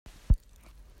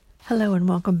Hello and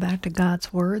welcome back to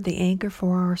God's Word, the Anchor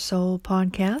for Our Soul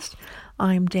podcast.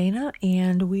 I'm Dana,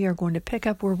 and we are going to pick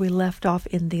up where we left off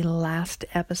in the last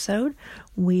episode.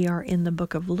 We are in the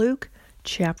book of Luke,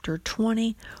 chapter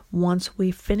 20. Once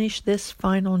we finish this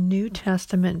final New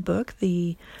Testament book,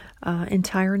 the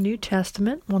entire New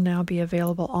Testament will now be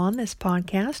available on this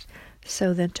podcast.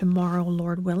 So then tomorrow,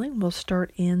 Lord willing, we'll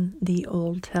start in the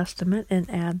Old Testament and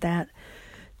add that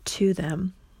to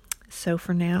them. So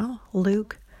for now,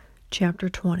 Luke Chapter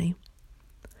 20.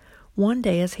 One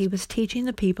day as he was teaching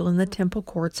the people in the temple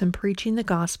courts and preaching the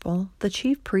gospel, the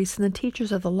chief priests and the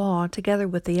teachers of the law, together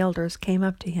with the elders, came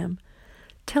up to him.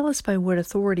 "Tell us by what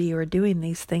authority you are doing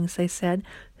these things," they said.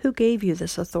 "Who gave you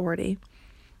this authority?"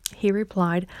 He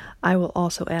replied, "I will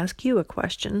also ask you a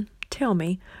question. Tell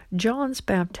me, John's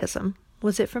baptism,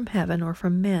 was it from heaven or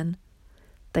from men?"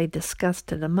 They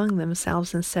discussed it among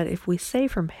themselves and said, "If we say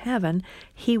from heaven,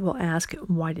 he will ask,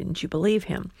 'Why didn't you believe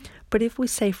him?' But if we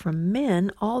say from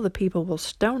men, all the people will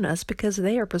stone us because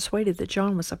they are persuaded that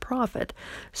John was a prophet."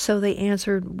 So they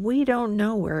answered, "We don't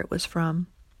know where it was from."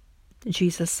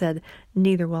 Jesus said,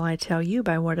 "Neither will I tell you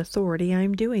by what authority I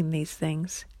am doing these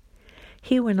things."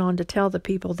 He went on to tell the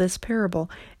people this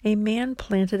parable. A man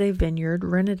planted a vineyard,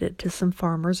 rented it to some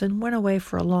farmers, and went away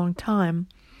for a long time.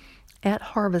 At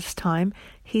harvest time,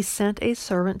 he sent a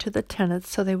servant to the tenants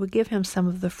so they would give him some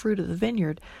of the fruit of the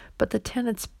vineyard, but the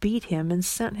tenants beat him and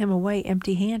sent him away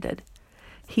empty-handed.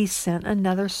 He sent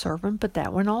another servant, but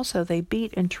that one also they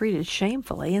beat and treated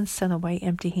shamefully and sent away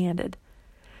empty-handed.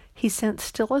 He sent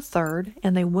still a third,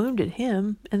 and they wounded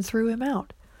him and threw him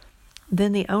out.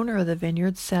 Then the owner of the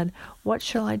vineyard said, "What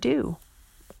shall I do?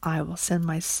 I will send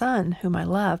my son, whom I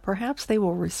love. Perhaps they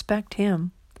will respect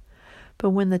him."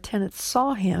 But when the tenants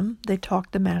saw him, they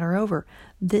talked the matter over.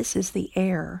 "This is the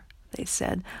heir," they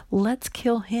said. "Let's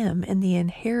kill him, and the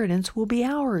inheritance will be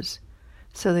ours."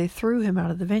 So they threw him out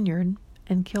of the vineyard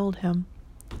and killed him.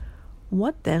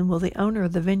 What then will the owner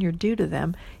of the vineyard do to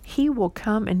them? He will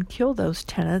come and kill those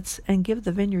tenants and give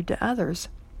the vineyard to others.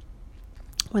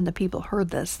 When the people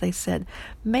heard this, they said,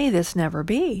 "May this never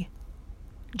be."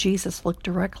 Jesus looked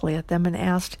directly at them and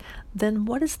asked, "Then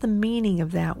what is the meaning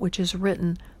of that which is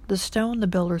written, 'The stone the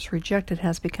builders rejected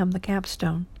has become the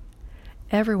capstone'?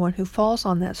 Everyone who falls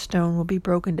on that stone will be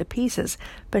broken to pieces,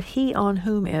 but he on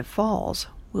whom it falls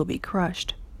will be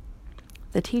crushed."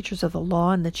 The teachers of the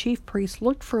law and the chief priests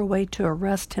looked for a way to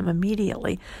arrest him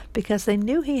immediately, because they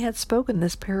knew he had spoken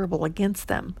this parable against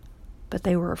them, but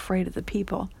they were afraid of the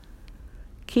people.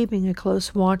 Keeping a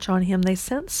close watch on him, they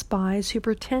sent spies who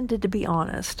pretended to be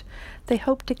honest. They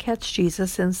hoped to catch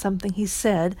Jesus in something he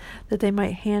said, that they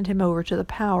might hand him over to the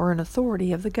power and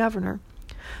authority of the governor.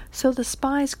 So the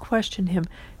spies questioned him,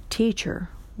 "Teacher,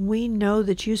 we know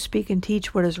that you speak and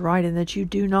teach what is right, and that you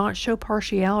do not show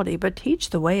partiality, but teach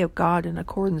the way of God in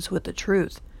accordance with the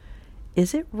truth.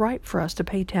 Is it right for us to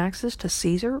pay taxes to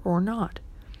Caesar or not?"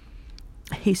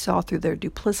 He saw through their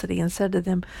duplicity and said to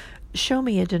them, "Show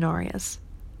me a denarius.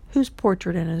 Whose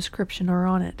portrait and inscription are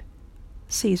on it?"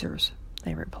 "Caesar's,"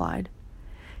 they replied.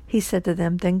 He said to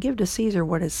them, "Then give to Caesar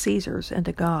what is Caesar's, and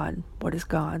to God what is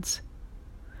God's."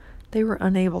 They were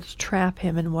unable to trap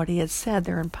him in what he had said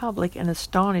there in public, and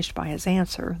astonished by his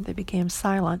answer, they became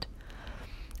silent.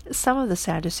 Some of the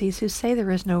Sadducees, who say there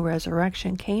is no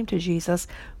resurrection, came to Jesus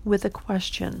with a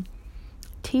question.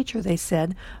 "Teacher," they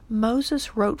said,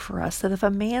 "Moses wrote for us that if a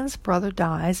man's brother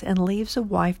dies and leaves a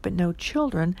wife but no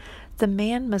children, the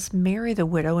man must marry the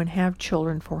widow and have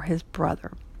children for his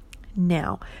brother.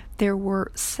 Now, there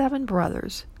were 7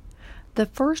 brothers. The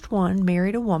first one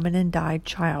married a woman and died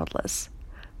childless.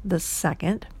 The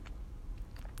second,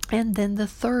 and then the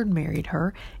third married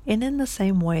her, and in the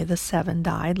same way the 7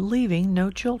 died, leaving no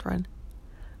children.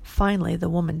 Finally, the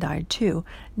woman died too.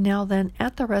 Now then,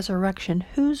 at the resurrection,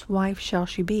 whose wife shall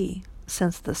she be,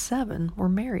 since the 7 were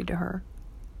married to her?"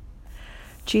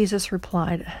 Jesus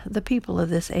replied, "The people of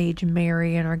this age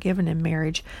marry and are given in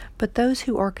marriage, but those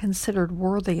who are considered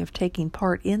worthy of taking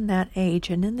part in that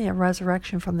age and in the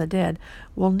resurrection from the dead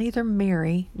will neither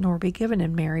marry nor be given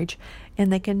in marriage,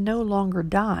 and they can no longer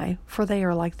die, for they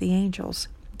are like the angels.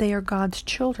 They are God's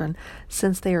children,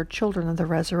 since they are children of the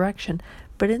resurrection.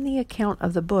 But in the account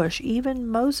of the bush, even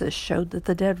Moses showed that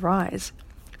the dead rise.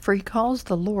 For he calls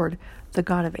the Lord the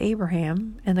God of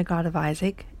Abraham, and the God of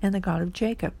Isaac, and the God of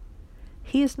Jacob.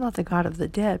 He is not the God of the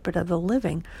dead, but of the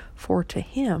living, for to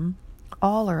him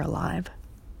all are alive."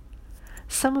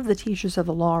 Some of the teachers of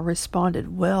the law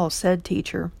responded, "Well said,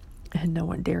 teacher," and no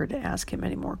one dared to ask him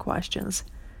any more questions.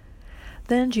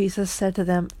 Then Jesus said to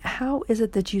them, "How is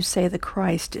it that you say the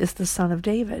Christ is the son of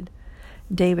David?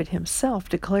 David himself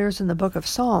declares in the book of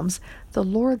Psalms, "The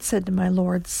Lord said to my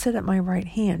Lord, sit at my right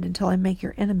hand until I make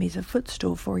your enemies a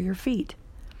footstool for your feet."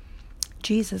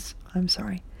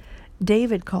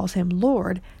 David calls him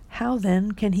Lord. How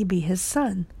then can he be his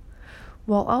son?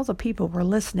 While all the people were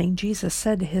listening, Jesus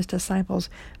said to his disciples,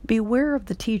 "Beware of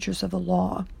the teachers of the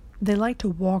law. They like to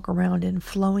walk around in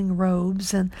flowing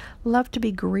robes and love to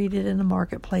be greeted in the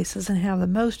marketplaces and have the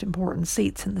most important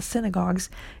seats in the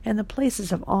synagogues and the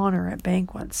places of honor at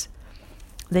banquets.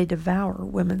 They devour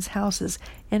women's houses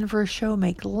and for a show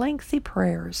make lengthy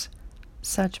prayers.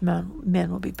 Such men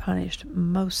will be punished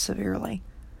most severely."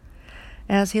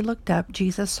 As he looked up,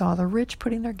 Jesus saw the rich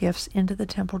putting their gifts into the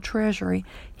temple treasury.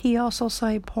 He also saw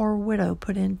a poor widow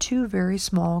put in 2 very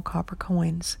small copper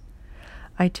coins.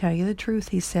 "I tell you the truth,"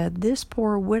 he said, "this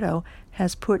poor widow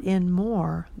has put in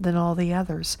more than all the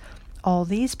others. All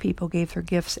these people gave their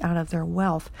gifts out of their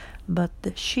wealth, but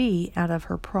she, out of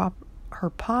her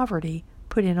poverty,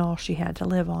 put in all she had to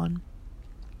live on."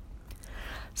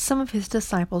 Some of his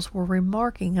disciples were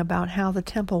remarking about how the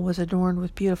temple was adorned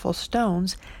with beautiful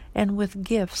stones and with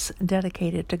gifts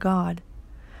dedicated to God.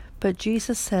 But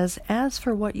Jesus says, "As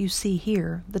for what you see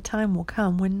here, the time will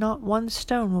come when not one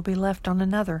stone will be left on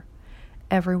another.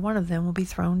 Every one of them will be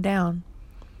thrown down."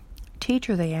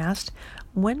 "Teacher," they asked,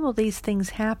 "when will these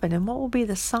things happen, and what will be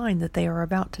the sign that they are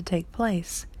about to take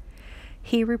place?"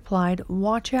 He replied,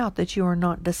 "Watch out that you are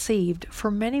not deceived,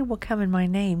 for many will come in my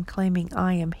name, claiming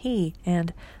I am he,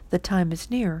 and the time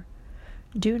is near.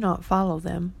 Do not follow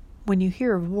them. When you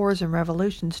hear of wars and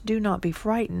revolutions, do not be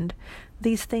frightened.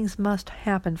 These things must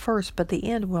happen first, but the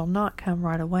end will not come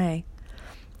right away."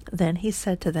 Then he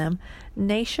said to them,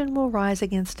 "Nation will rise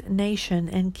against nation,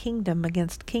 and kingdom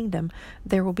against kingdom.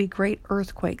 There will be great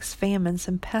earthquakes, famines,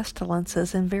 and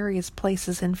pestilences in various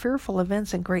places, and fearful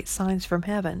events and great signs from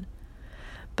heaven.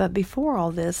 But before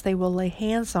all this, they will lay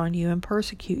hands on you and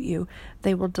persecute you.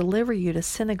 They will deliver you to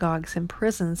synagogues and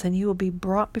prisons, and you will be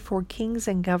brought before kings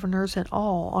and governors and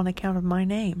all on account of my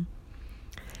name.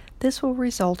 This will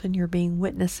result in your being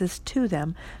witnesses to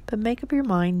them, but make up your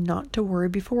mind not to worry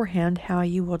beforehand how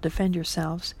you will defend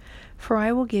yourselves. For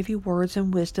I will give you words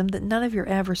and wisdom that none of your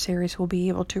adversaries will be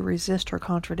able to resist or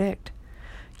contradict.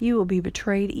 You will be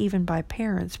betrayed even by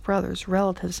parents, brothers,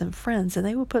 relatives, and friends, and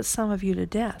they will put some of you to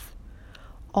death.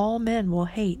 All men will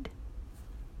hate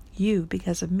you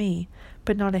because of me,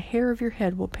 but not a hair of your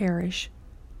head will perish.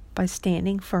 By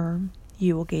standing firm,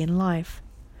 you will gain life.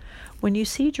 When you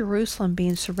see Jerusalem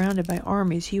being surrounded by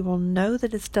armies, you will know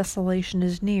that its desolation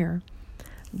is near.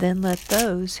 Then let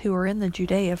those who are in the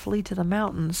Judea flee to the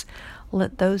mountains.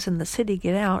 Let those in the city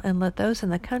get out, and let those in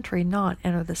the country not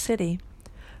enter the city.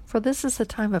 For this is the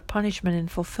time of punishment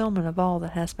and fulfillment of all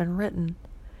that has been written.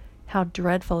 How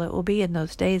dreadful it will be in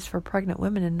those days for pregnant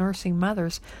women and nursing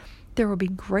mothers! There will be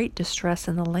great distress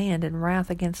in the land and wrath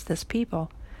against this people.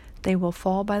 They will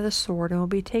fall by the sword and will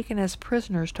be taken as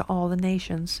prisoners to all the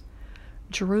nations.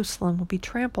 Jerusalem will be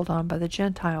trampled on by the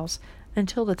Gentiles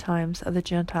until the times of the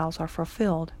Gentiles are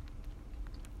fulfilled.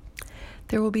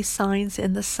 There will be signs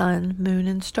in the sun, moon,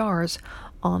 and stars.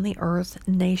 On the earth,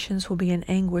 nations will be in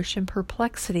anguish and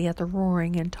perplexity at the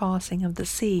roaring and tossing of the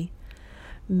sea.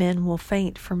 Men will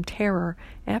faint from terror,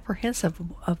 apprehensive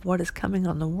of what is coming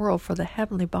on the world, for the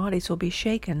heavenly bodies will be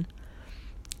shaken.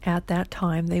 At that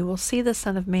time they will see the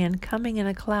Son of Man coming in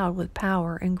a cloud with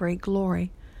power and great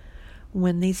glory.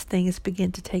 When these things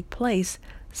begin to take place,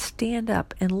 stand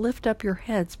up and lift up your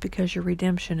heads, because your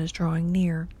redemption is drawing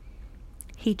near."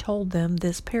 He told them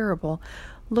this parable,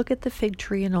 "Look at the fig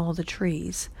tree and all the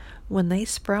trees. When they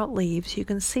sprout leaves, you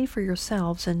can see for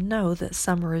yourselves and know that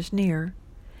summer is near.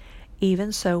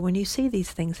 Even so, when you see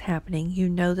these things happening, you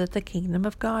know that the kingdom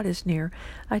of God is near.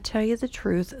 I tell you the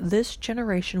truth, this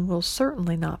generation will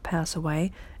certainly not pass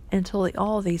away until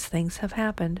all these things have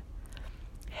happened.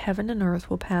 Heaven and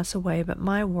earth will pass away, but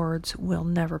my words will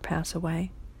never pass away.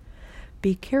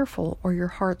 Be careful, or your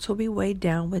hearts will be weighed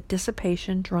down with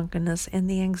dissipation, drunkenness, and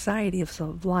the anxieties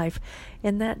of life,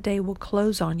 and that day will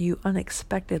close on you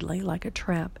unexpectedly like a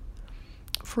trap.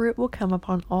 For it will come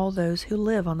upon all those who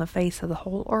live on the face of the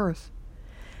whole earth.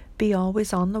 Be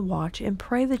always on the watch, and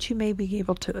pray that you may be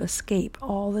able to escape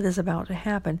all that is about to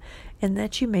happen, and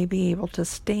that you may be able to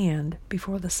stand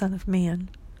before the Son of Man."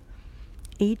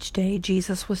 Each day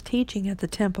Jesus was teaching at the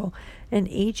temple, and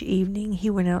each evening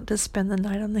he went out to spend the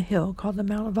night on the hill called the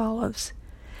Mount of Olives.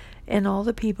 And all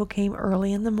the people came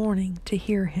early in the morning to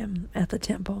hear him at the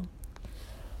temple.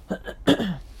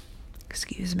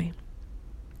 Excuse me.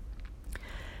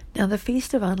 Now the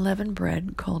feast of unleavened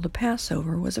bread, called the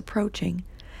Passover, was approaching,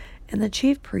 and the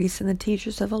chief priests and the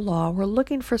teachers of the law were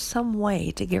looking for some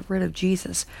way to get rid of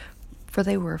Jesus, for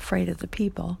they were afraid of the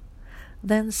people.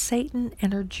 Then Satan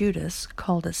entered Judas,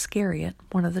 called Iscariot,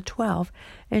 one of the 12,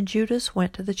 and Judas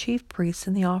went to the chief priests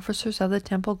and the officers of the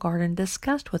temple guard and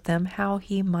discussed with them how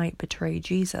he might betray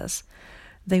Jesus.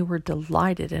 They were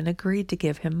delighted and agreed to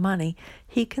give him money.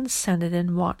 He consented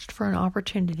and watched for an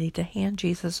opportunity to hand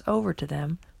Jesus over to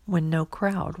them when no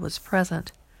crowd was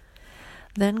present.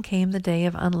 Then came the day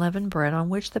of unleavened bread on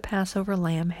which the Passover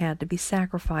lamb had to be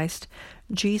sacrificed.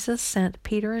 Jesus sent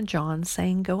Peter and John,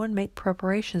 saying, "Go and make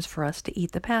preparations for us to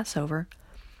eat the Passover."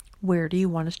 "Where do you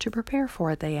want us to prepare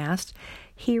for it?" they asked.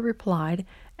 He replied,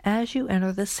 "As you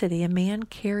enter the city, a man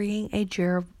carrying a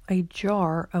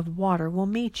jar of water will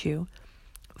meet you.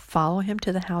 Follow him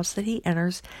to the house that he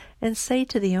enters, and say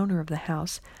to the owner of the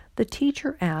house, 'The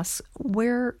teacher asks,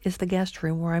 where is the guest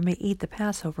room where I may eat the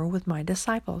Passover with my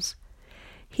disciples?'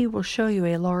 He will show you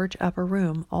a large upper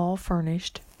room, all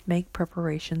furnished. Make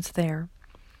preparations there."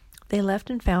 They left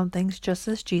and found things just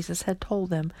as Jesus had told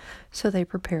them, so they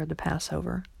prepared the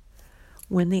Passover.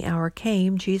 When the hour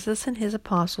came, Jesus and his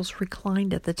apostles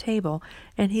reclined at the table,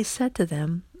 and he said to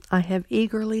them, "I have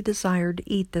eagerly desired to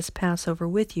eat this Passover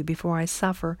with you before I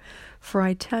suffer, for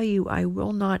I tell you I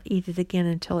will not eat it again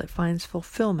until it finds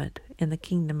fulfillment in the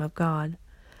kingdom of God."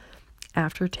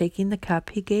 After taking the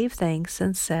cup, he gave thanks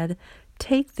and said,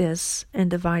 "Take this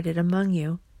and divide it among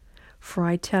you. For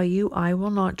I tell you, I will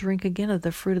not drink again of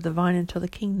the fruit of the vine until the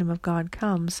kingdom of God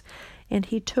comes." And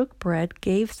he took bread,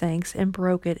 gave thanks, and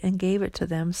broke it, and gave it to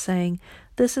them, saying,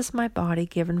 "This is my body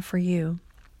given for you.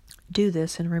 Do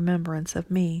this in remembrance of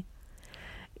me."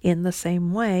 In the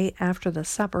same way, after the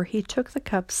supper, he took the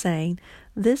cup, saying,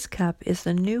 "This cup is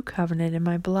the new covenant in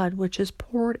my blood, which is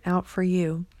poured out for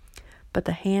you. But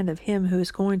the hand of him who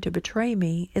is going to betray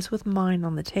me is with mine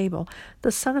on the table.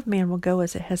 The Son of Man will go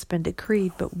as it has been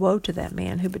decreed, but woe to that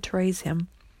man who betrays him."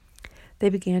 They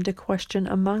began to question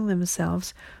among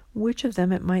themselves which of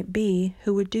them it might be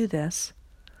who would do this.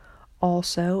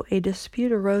 Also, a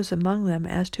dispute arose among them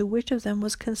as to which of them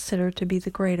was considered to be the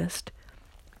greatest.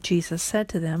 Jesus said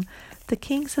to them, "The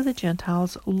kings of the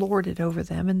Gentiles lord it over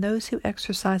them, and those who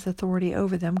exercise authority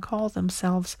over them call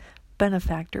themselves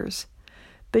benefactors.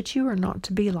 But you are not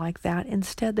to be like that.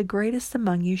 Instead, the greatest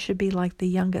among you should be like the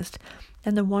youngest,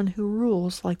 and the one who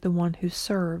rules like the one who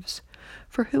serves.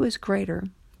 For who is greater,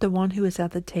 the one who is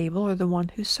at the table or the one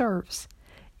who serves?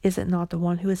 Is it not the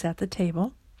one who is at the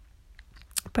table?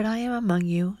 But I am among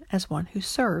you as one who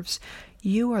serves.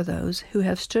 You are those who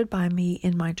have stood by me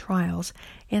in my trials,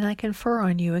 and I confer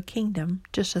on you a kingdom,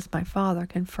 just as my Father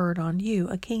conferred on you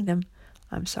a kingdom.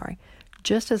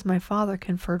 Just as my Father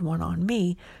conferred one on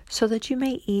me, so that you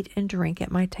may eat and drink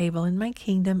at my table in my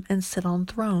kingdom and sit on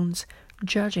thrones,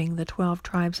 judging the 12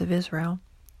 tribes of Israel.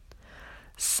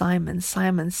 Simon,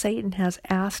 Simon, Satan has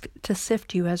asked to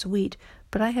sift you as wheat,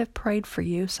 but I have prayed for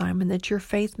you, Simon, that your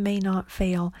faith may not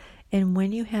fail, and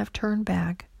when you have turned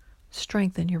back,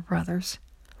 strengthen your brothers."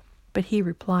 But he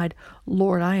replied,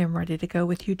 "Lord, I am ready to go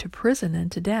with you to prison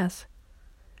and to death."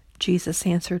 Jesus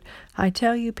answered, "I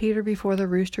tell you, Peter, before the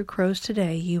rooster crows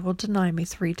today, you will deny me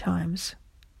 3 times.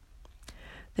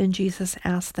 Then Jesus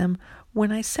asked them,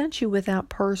 "When I sent you without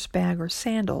purse, bag, or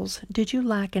sandals, did you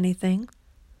lack anything?"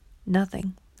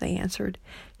 "Nothing," they answered.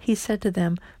 He said to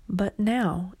them, "But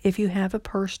now, if you have a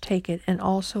purse, take it, and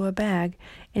also a bag,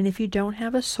 and if you don't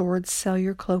have a sword, sell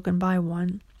your cloak and buy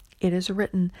one. It is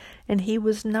written, 'And he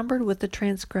was numbered with the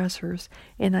transgressors.'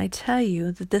 And I tell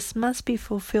you that this must be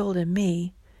fulfilled in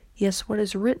me. Yes, what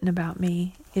is written about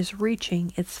me is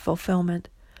reaching its fulfillment."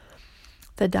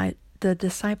 The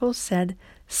disciples said,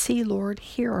 "See, Lord,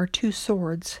 here are 2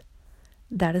 swords."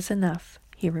 "That is enough,"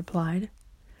 he replied.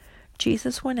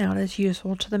 Jesus went out as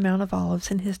usual to the Mount of Olives,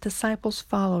 and his disciples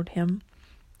followed him.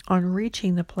 On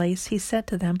reaching the place, he said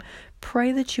to them,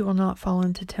 "Pray that you will not fall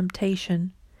into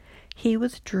temptation." He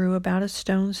withdrew about a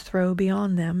stone's throw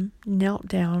beyond them, knelt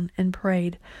down, and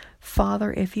prayed,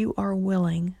 "Father, if you are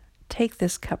willing, take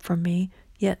this cup from me,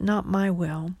 yet not my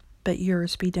will, but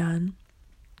yours be done."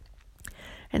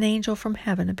 An angel from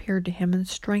heaven appeared to him and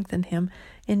strengthened him,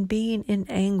 and being in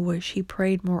anguish he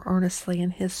prayed more earnestly,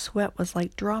 and his sweat was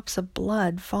like drops of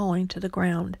blood falling to the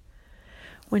ground.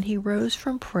 When he rose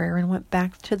from prayer and went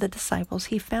back to the disciples,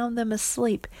 he found them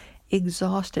asleep,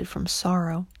 exhausted from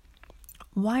sorrow.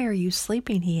 "Why are you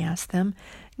sleeping?" he asked them.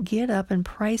 "Get up and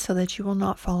pray so that you will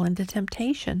not fall into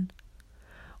temptation."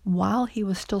 While he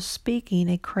was still speaking,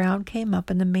 a crowd came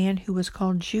up, and the man who was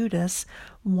called Judas,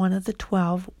 one of the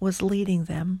 12, was leading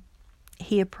them.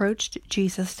 He approached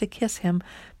Jesus to kiss him,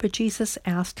 but Jesus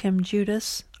asked him,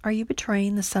 "Judas, are you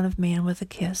betraying the Son of Man with a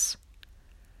kiss?"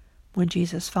 When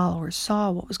Jesus' followers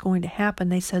saw what was going to happen,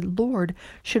 they said, "Lord,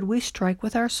 should we strike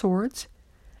with our swords?"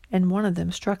 And one of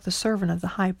them struck the servant of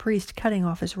the high priest, cutting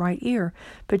off his right ear.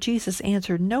 But Jesus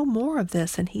answered, "No more of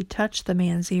this," and he touched the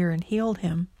man's ear and healed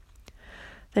him.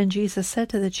 Then Jesus said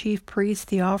to the chief priests,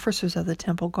 the officers of the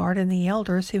temple guard, and the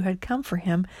elders who had come for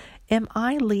him, "Am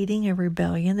I leading a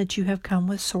rebellion that you have come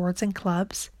with swords and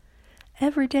clubs?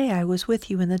 Every day I was with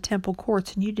you in the temple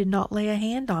courts, and you did not lay a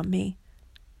hand on me.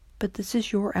 But this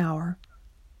is your hour,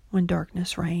 when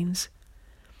darkness reigns."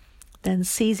 Then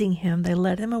seizing him, they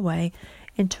led him away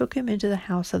and took him into the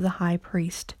house of the high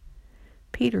priest.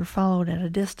 Peter followed at a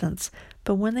distance,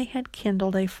 but when they had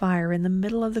kindled a fire in the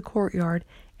middle of the courtyard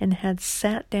and had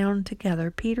sat down together,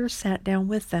 Peter sat down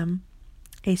with them.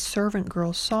 A servant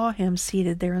girl saw him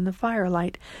seated there in the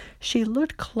firelight. She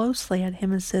looked closely at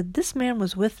him and said, "This man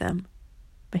was with them."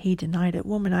 But he denied it.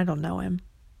 "Woman, I don't know him,"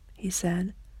 he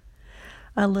said.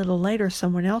 A little later,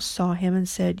 someone else saw him and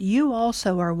said, "You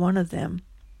also are one of them."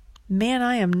 "Man,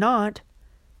 I am not,"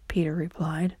 Peter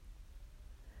replied.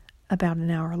 About an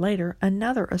hour later,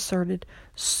 another asserted,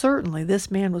 "Certainly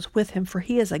this man was with him, for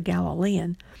he is a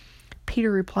Galilean."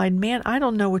 Peter replied, "Man, I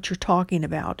don't know what you're talking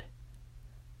about."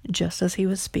 Just as he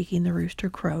was speaking, the rooster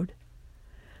crowed.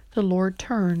 The Lord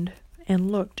turned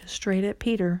and looked straight at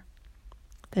Peter.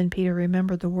 Then Peter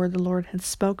remembered the word the Lord had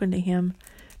spoken to him,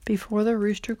 "Before the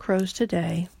rooster crows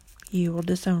today, you will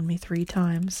disown me 3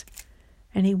 times."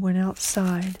 And he went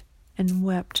outside and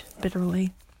wept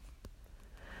bitterly.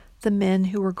 The men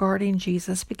who were guarding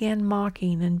Jesus began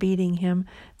mocking and beating him.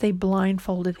 They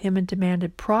blindfolded him and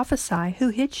demanded, "Prophesy, who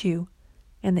hit you?"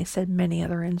 And they said many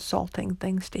other insulting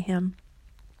things to him.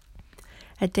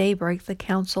 At daybreak, the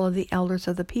council of the elders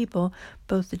of the people,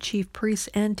 both the chief priests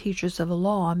and teachers of the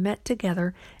law, met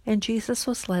together, and Jesus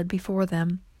was led before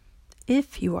them.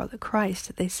 "If you are the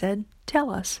Christ," they said, "tell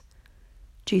us."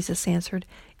 Jesus answered,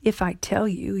 "If I tell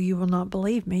you, you will not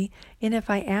believe me, and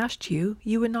if I asked you,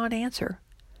 you would not answer.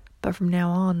 But from now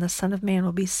on, the Son of Man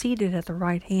will be seated at the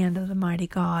right hand of the mighty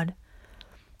God."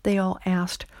 They all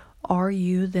asked, "Are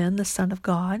you then the Son of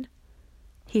God?"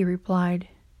 He replied,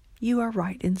 "You are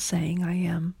right in saying I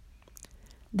am."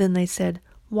 Then they said,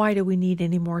 "Why do we need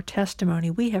any more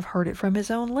testimony? We have heard it from his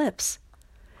own lips."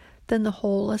 Then the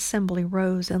whole assembly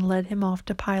rose and led him off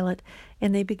to Pilate,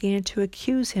 and they began to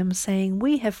accuse him, saying,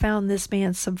 "We have found this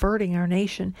man subverting our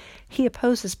nation. He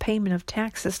opposes payment of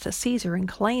taxes to Caesar and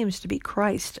claims to be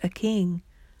Christ, a king."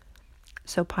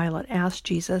 So Pilate asked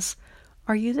Jesus,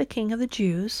 "Are you the king of the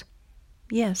Jews?"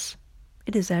 "Yes,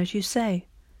 it is as you say,"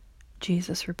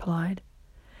 Jesus replied.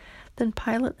 Then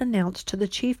Pilate announced to the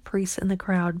chief priests and the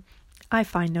crowd, "I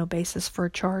find no basis for a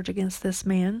charge against this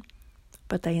man."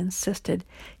 But they insisted,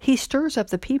 "He stirs up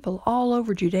the people all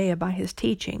over Judea by his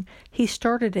teaching. He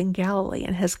started in Galilee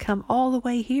and has come all the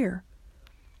way here."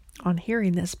 On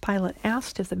hearing this, Pilate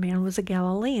asked if the man was a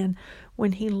Galilean.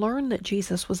 When he learned that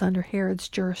Jesus was under Herod's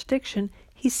jurisdiction,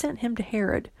 he sent him to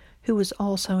Herod, who was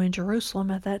also in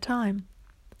Jerusalem at that time.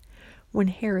 When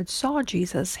Herod saw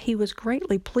Jesus, he was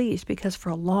greatly pleased because for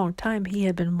a long time he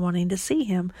had been wanting to see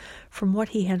him. From what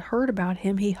he had heard about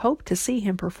him, he hoped to see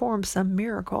him perform some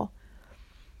miracle.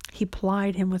 He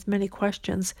plied him with many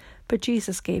questions, but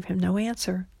Jesus gave him no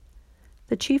answer.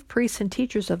 The chief priests and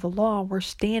teachers of the law were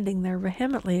standing there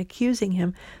vehemently accusing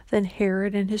him. Then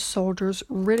Herod and his soldiers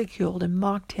ridiculed and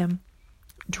mocked him.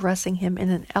 Dressing him in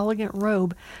an elegant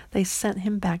robe, they sent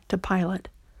him back to Pilate.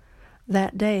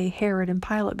 That day Herod and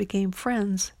Pilate became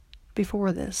friends.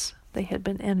 Before this, they had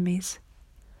been enemies.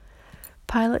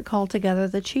 Pilate called together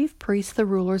the chief priests, the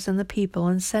rulers, and the people,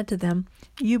 and said to them,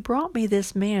 "You brought me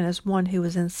this man as one who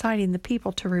is inciting the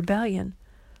people to rebellion.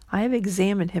 I have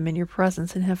examined him in your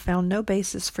presence and have found no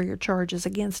basis for your charges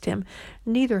against him.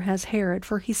 Neither has Herod,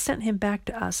 for he sent him back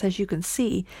to us. As you can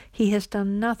see, he has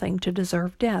done nothing to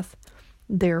deserve death.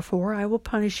 Therefore I will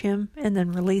punish him and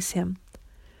then release him."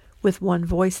 With one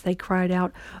voice they cried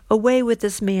out, "Away with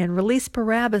this man! Release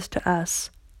Barabbas to us!"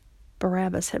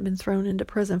 Barabbas had been thrown into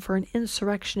prison for an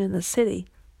insurrection in the city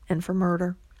and for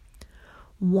murder.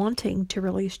 Wanting to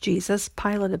release Jesus,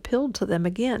 Pilate appealed to them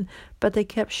again, but they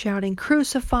kept shouting,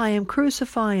 "Crucify him!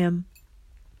 Crucify him!"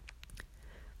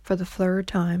 For the 3rd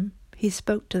time, he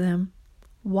spoke to them.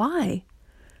 "Why?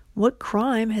 What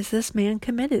crime has this man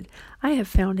committed? I have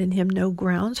found in him no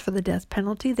grounds for the death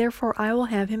penalty, therefore I will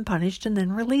have him punished and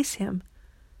then release him."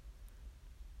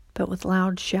 But with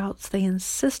loud shouts they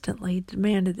insistently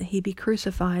demanded that he be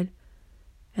crucified,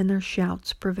 and their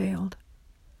shouts prevailed.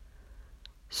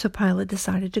 So Pilate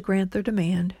decided to grant their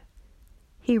demand.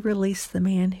 He released the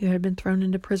man who had been thrown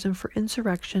into prison for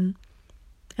insurrection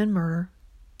and murder,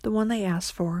 the one they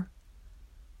asked for,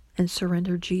 and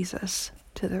surrender Jesus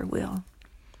to their will.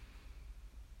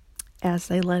 As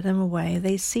they led him away,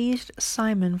 they seized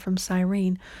Simon from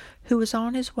Cyrene, who was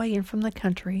on his way in from the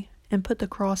country, and put the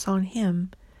cross on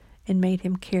him and made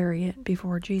him carry it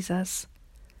before Jesus.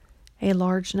 A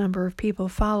large number of people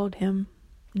followed him.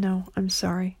 I'm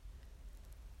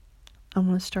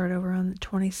going to start over on the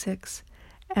 26.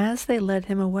 As they led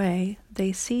him away,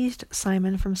 they seized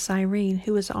Simon from Cyrene,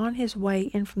 who was on his way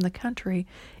in from the country,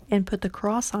 and put the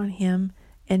cross on him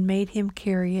and made him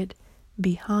carry it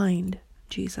behind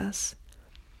Jesus.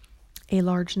 A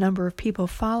large number of people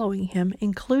following him,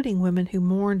 including women who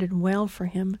mourned and wailed for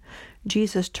him.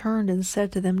 Jesus turned and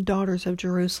said to them, "Daughters of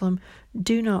Jerusalem,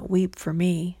 do not weep for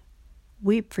me.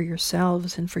 Weep for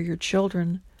yourselves and for your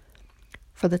children.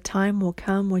 For the time will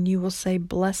come when you will say,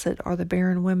 'Blessed are the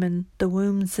barren women, the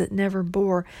wombs that never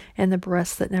bore, and the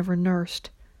breasts that never nursed.'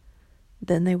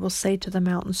 Then they will say to the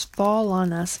mountains, 'Fall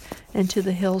on us,' and to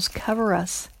the hills, 'Cover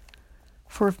us.'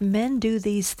 For if men do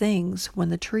these things when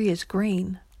the tree is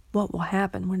green, what will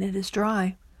happen when it is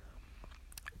dry?"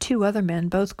 2 other men,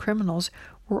 both criminals,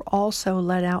 were also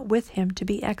led out with him to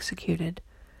be executed.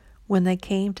 When they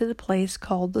came to the place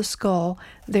called the Skull,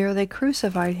 there they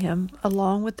crucified him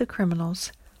along with the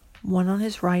criminals, one on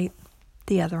his right,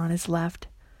 the other on his left.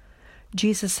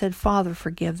 Jesus said, "Father,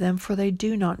 forgive them, for they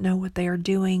do not know what they are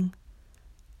doing."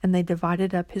 And they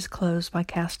divided up his clothes by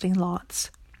casting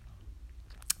lots.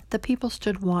 The people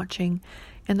stood watching,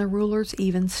 and the rulers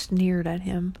even sneered at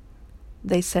him.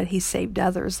 They said, "He saved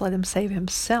others. Let him save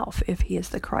himself if he is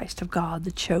the Christ of God,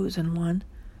 the chosen one."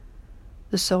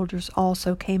 The soldiers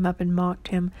also came up and mocked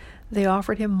him. They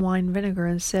offered him wine vinegar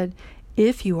and said,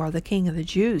 "If you are the king of the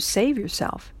Jews, save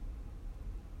yourself."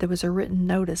 There was a written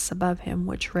notice above him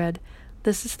which read,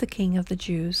 "This is the King of the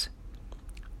Jews."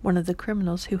 One of the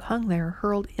criminals who hung there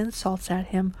hurled insults at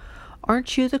him.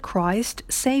 "Aren't you the Christ?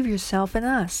 Save yourself and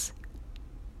us."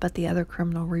 But the other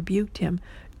criminal rebuked him.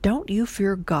 "Don't you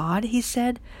fear God," he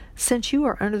said, "since you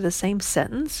are under the same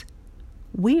sentence?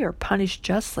 We are punished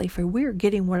justly, for we are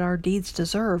getting what our deeds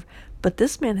deserve, but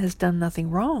this man has done nothing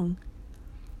wrong."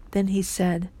 Then he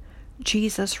said,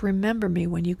 "Jesus, remember me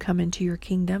when you come into your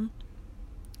kingdom."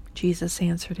 Jesus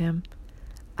answered him,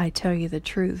 "I tell you the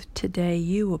truth, today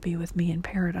you will be with me in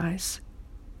paradise."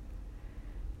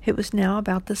 It was now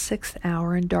about the 6th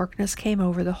hour, and darkness came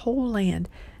over the whole land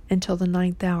until the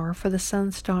 9th hour, for the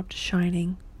sun stopped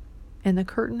shining, and the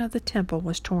curtain of the temple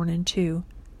was torn in two.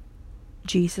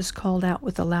 Jesus called out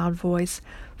with a loud voice,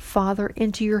 "Father,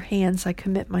 into your hands I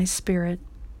commit my spirit."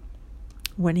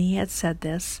 When he had said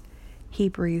this, he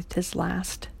breathed his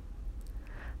last.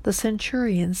 The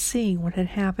centurion, seeing what had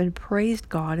happened, praised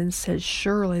God and said,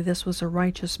 "Surely this was a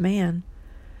righteous man."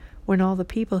 When all the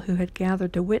people who had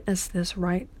gathered to witness this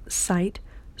sight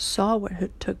saw what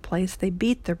had took place, they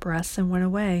beat their breasts and went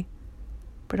away.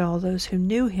 But all those who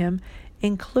knew him,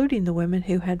 including the women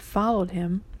who had followed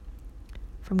him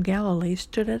from Galilee,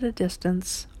 stood at a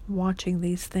distance, watching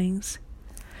these things.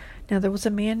 Now there was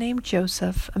a man named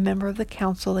Joseph, a member of the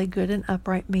council, a good and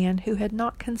upright man, who had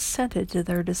not consented to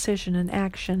their decision and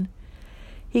action.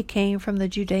 He came from the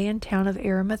Judean town of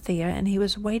Arimathea, and he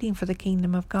was waiting for the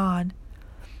kingdom of God.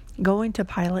 Going to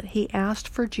Pilate, he asked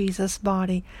for Jesus'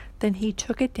 body. Then he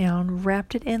took it down,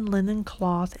 wrapped it in linen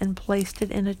cloth, and placed it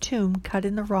in a tomb cut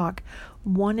in the rock,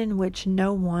 one in which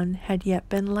no one had yet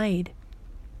been laid.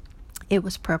 It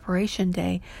was preparation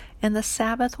day, and the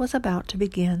Sabbath was about to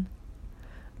begin.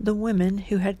 The women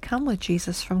who had come with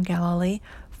Jesus from Galilee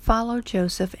followed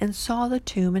Joseph and saw the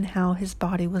tomb and how his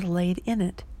body was laid in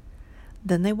it.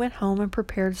 Then they went home and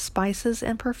prepared spices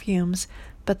and perfumes,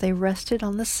 but they rested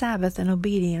on the Sabbath in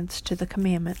obedience to the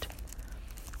commandment.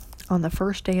 On the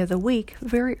first day of the week,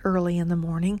 very early in the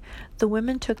morning, the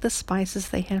women took the spices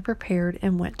they had prepared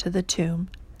and went to the tomb.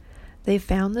 They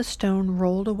found the stone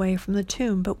rolled away from the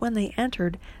tomb, but when they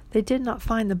entered, they did not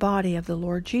find the body of the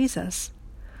Lord Jesus.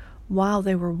 While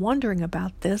they were wondering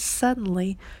about this,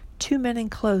 suddenly 2 men in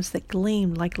clothes that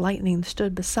gleamed like lightning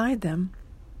stood beside them.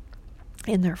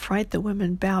 In their fright, the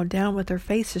women bowed down with their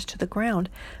faces to the ground,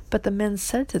 but the men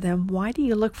said to them, "Why do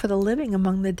you look for the living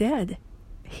among the dead?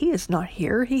 He is not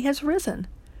here, he has risen.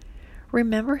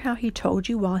 Remember how he told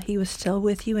you while he was still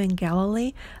with you in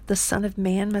Galilee, the Son of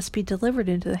Man must be delivered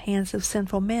into the hands of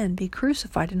sinful men, be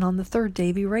crucified, and on the 3rd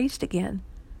day be raised again."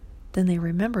 Then they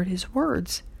remembered his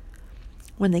words.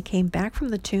 When they came back from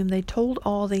the tomb, they told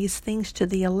all these things to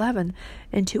the 11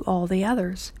 and to all the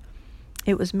others.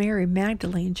 It was Mary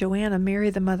Magdalene, Joanna, Mary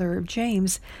the mother of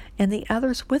James, and the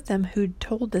others with them who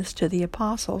told this to the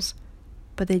apostles.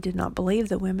 But they did not believe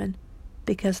the women,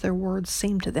 because their words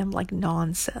seemed to them like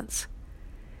nonsense.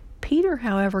 Peter,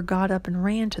 however, got up and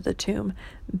ran to the tomb.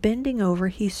 Bending over,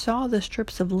 he saw the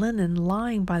strips of linen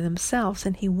lying by themselves,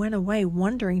 and he went away,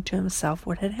 wondering to himself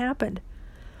what had happened.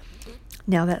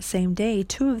 Now that same day,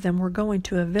 2 of them were going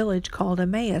to a village called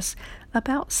Emmaus,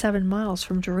 about 7 miles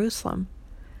from Jerusalem.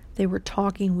 They were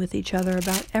talking with each other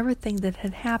about everything that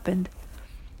had happened.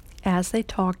 As they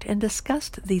talked and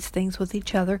discussed these things with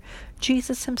each other,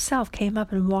 Jesus himself came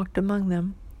up and walked among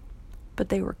them. But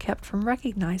they were kept from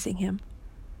recognizing him.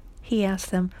 He asked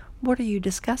them, "What are you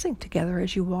discussing together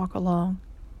as you walk along?"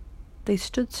 They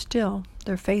stood still,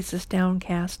 their faces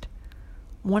downcast.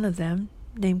 One of them,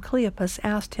 named Cleopas,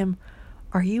 asked him,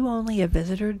 "Are you only a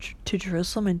visitor to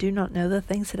Jerusalem and do not know the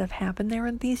things that have happened there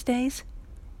in these days?"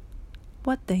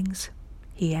 "What things?"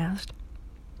 he asked.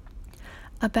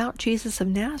 "About Jesus of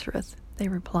Nazareth," they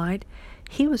replied.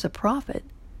 "He was a prophet,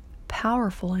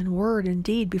 powerful in word and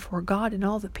deed before God and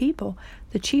all the people.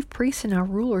 The chief priests and our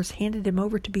rulers handed him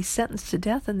over to be sentenced to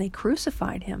death, and they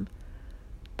crucified him.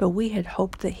 But we had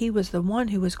hoped that he was the one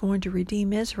who was going to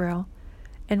redeem Israel.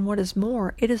 And what is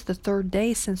more, it is the 3rd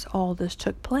day since all this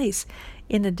took place.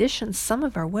 In addition, some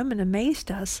of our women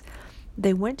amazed us.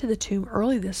 They went to the tomb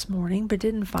early this morning, but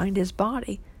didn't find his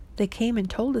body. They came and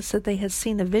told us that they had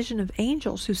seen a vision of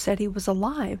angels who said he was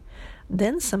alive.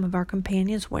 Then some of our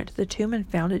companions went to the tomb and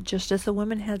found it just as the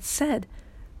women had said,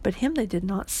 but him they did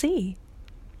not see."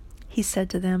 He said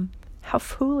to them, "How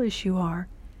foolish you are,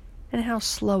 and how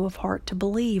slow of heart to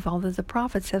believe all that the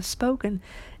prophets have spoken.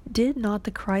 Did not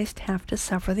the Christ have to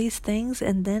suffer these things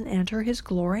and then enter his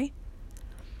glory?"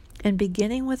 And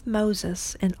beginning with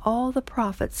Moses and all the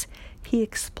prophets, he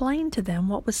explained to them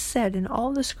what was said in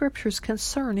all the scriptures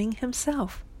concerning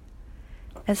himself.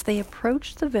 As they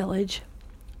approached the village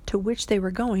to which they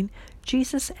were going,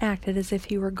 Jesus acted as if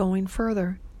he were going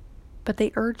further. But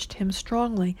they urged him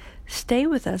strongly, "Stay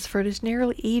with us, for it is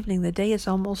nearly evening, the day is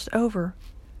almost over."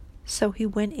 So he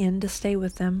went in to stay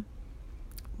with them.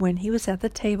 When he was at the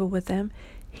table with them,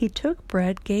 he took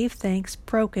bread, gave thanks,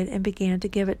 broke it, and began to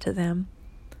give it to them.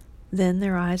 Then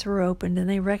their eyes were opened, and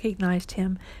they recognized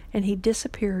him, and he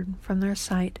disappeared from their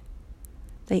sight.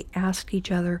 They asked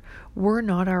each other, "Were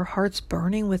not our hearts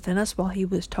burning within us while he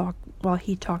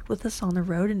talked with us on the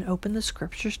road and opened the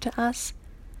scriptures to us?"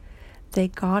 They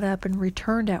got up and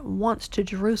returned at once to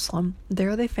Jerusalem.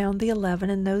 There they found the 11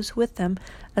 and those with them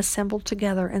assembled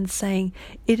together and saying,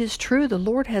 "It is true, the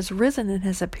Lord has risen and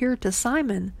has appeared to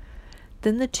Simon."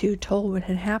 Then the 2 told what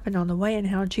had happened on the way and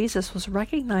how Jesus was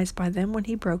recognized by them when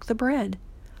he broke the bread.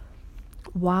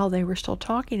 While they were still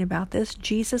talking about this,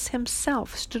 Jesus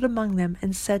himself stood among them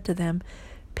and said to them,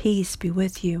 "Peace be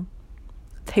with you."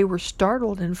 They were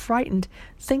startled and frightened,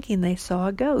 thinking they saw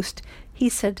a ghost. He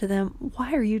said to them,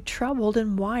 "Why are you troubled,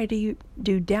 and why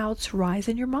do doubts rise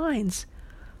in your minds?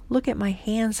 Look at my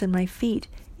hands and my feet.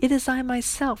 It is I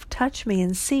myself. Touch me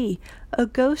and see. A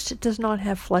ghost does not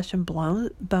have flesh and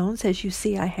bones, as you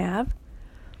see I have."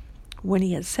 When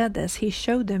he had said this, he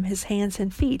showed them his hands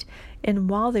and feet, and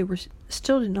while they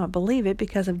still did not believe it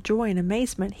because of joy and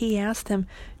amazement, he asked them,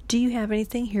 "Do you have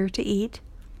anything here to eat?"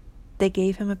 They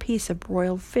gave him a piece of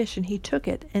broiled fish, and he took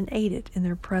it and ate it in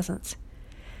their presence.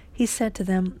 He said to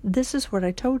them, "This is what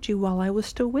I told you while I was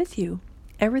still with you.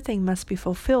 Everything must be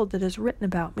fulfilled that is written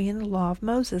about me in the law of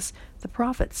Moses, the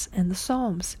prophets, and the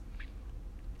Psalms."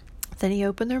 Then he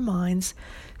opened their minds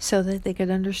so that they could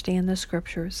understand the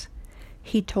scriptures.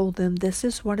 He told them, "This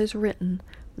is what is written,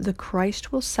 the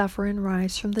Christ will suffer and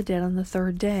rise from the dead on the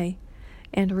 3rd day,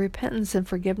 and repentance and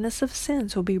forgiveness of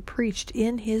sins will be preached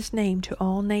in his name to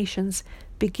all nations,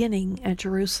 beginning at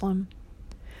Jerusalem.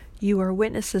 You are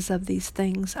witnesses of these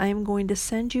things. I am going to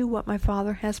send you what my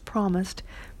Father has promised,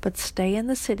 but stay in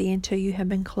the city until you have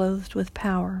been clothed with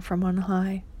power from on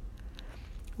high."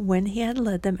 When he had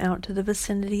led them out to the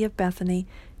vicinity of Bethany,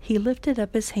 he lifted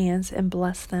up his hands and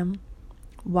blessed them.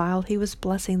 While he was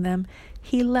blessing them,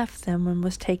 he left them and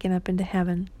was taken up into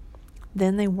heaven.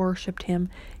 Then they worshipped him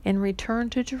and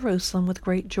returned to Jerusalem with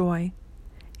great joy,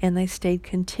 and they stayed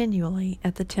continually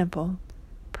at the temple,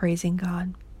 praising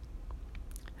God.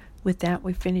 With that,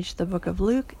 we finish the book of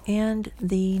Luke and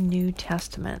the New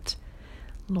Testament.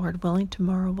 Lord willing,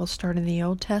 tomorrow we'll start in the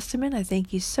Old Testament. I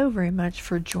thank you so very much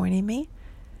for joining me,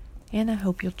 and I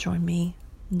hope you'll join me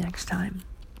next time.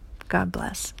 God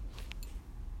bless.